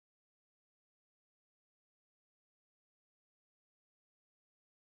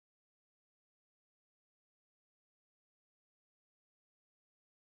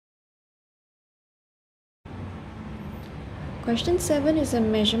Question 7 is a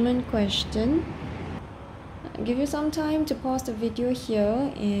measurement question. I'll give you some time to pause the video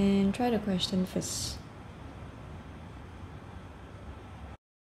here and try the question first.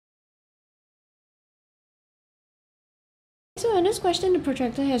 So in this question, the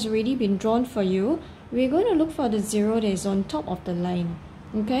protractor has already been drawn for you. We're going to look for the zero that is on top of the line.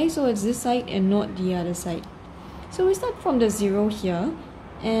 Okay, so it's this side and not the other side. So we start from the zero here,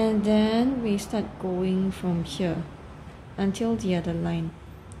 and then we start going from here until the other line.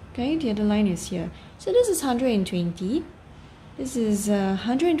 Okay, the other line is here. So this is 120. This is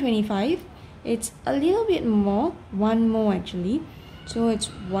 125. It's a little bit more, one more actually. So it's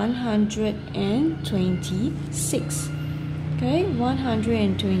 126. Okay,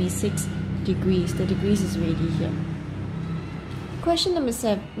 126 degrees. The degrees is already here. Question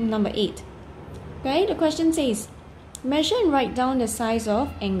number 8. Okay, the question says, measure and write down the size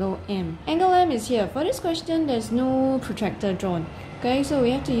of angle M. Angle M is here. For this question, there's no protractor drawn. Okay, so we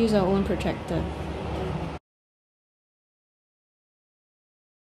have to use our own protractor.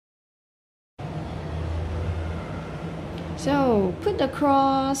 So put the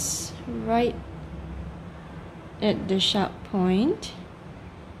cross right at the sharp point.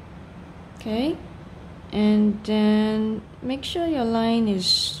 Okay, and then make sure your line is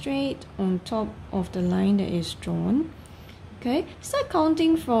straight on top of the line that is drawn. Okay, start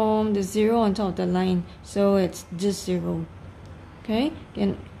counting from the zero on top of the line. So it's this zero. Okay,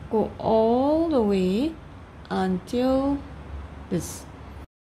 then go all the way until this.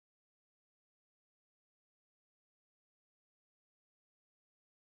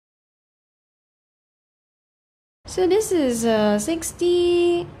 So this is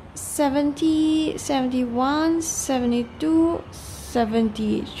 60, 70, 71, 72,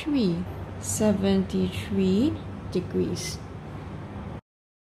 73 degrees.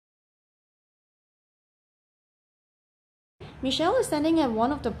 Michelle is standing at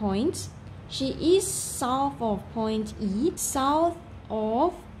one of the points. She is south of point E. South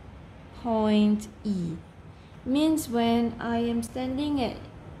of point E means when I am standing at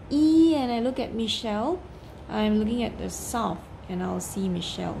E and I look at Michelle, I'm looking at the south and I'll see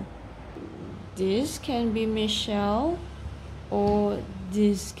Michelle. This can be Michelle or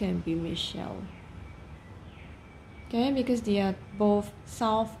this can be Michelle. Okay, because they are both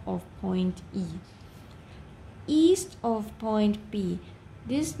south of point E. East of point B.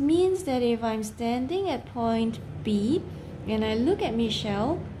 This means that if I'm standing at point B and I look at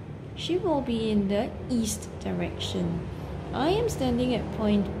Michelle, she will be in the east direction. I am standing at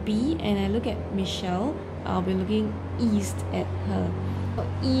point B and I look at Michelle, I'll be looking east at her. So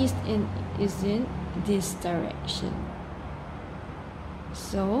east is in this direction.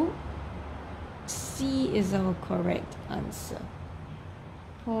 So C is our correct answer.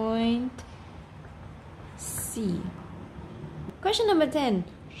 Point C. Question number 10.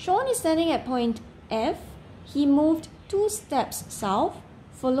 Sean is standing at point F. He moved 2 steps south,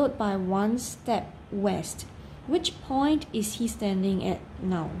 followed by 1 step west. Which point is he standing at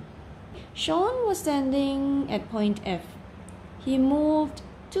now? Sean was standing at point F. He moved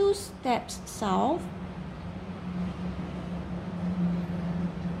 2 steps south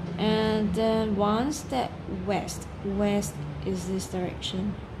and then 1 step west. West is this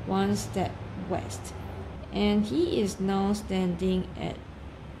direction. 1 step west. And he is now standing at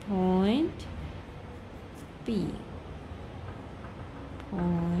point B.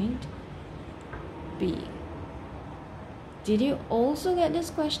 Point B. Did you also get this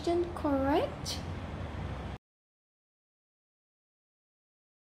question correct?